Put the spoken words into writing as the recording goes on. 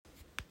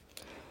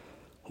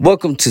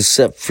Welcome to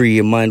Set Free,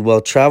 a mind well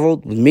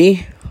traveled with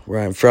me,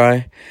 Ryan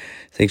Fry.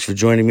 Thanks for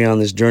joining me on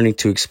this journey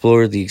to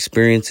explore the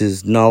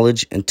experiences,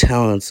 knowledge, and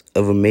talents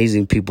of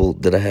amazing people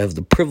that I have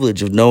the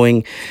privilege of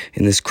knowing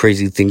in this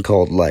crazy thing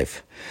called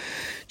life.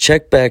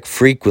 Check back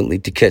frequently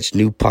to catch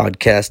new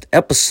podcast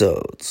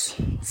episodes.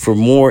 For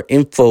more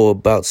info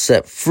about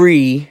Set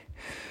Free,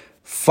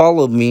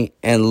 follow me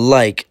and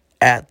like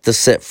at the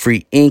Set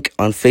Free Inc.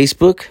 on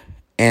Facebook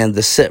and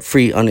the Set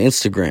Free on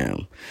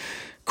Instagram.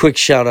 Quick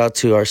shout out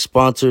to our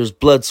sponsors,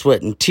 Blood,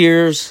 Sweat, and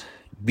Tears,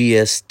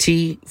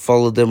 BST.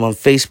 Follow them on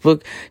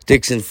Facebook,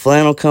 Dixon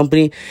Flannel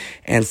Company,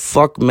 and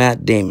Fuck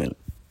Matt Damon.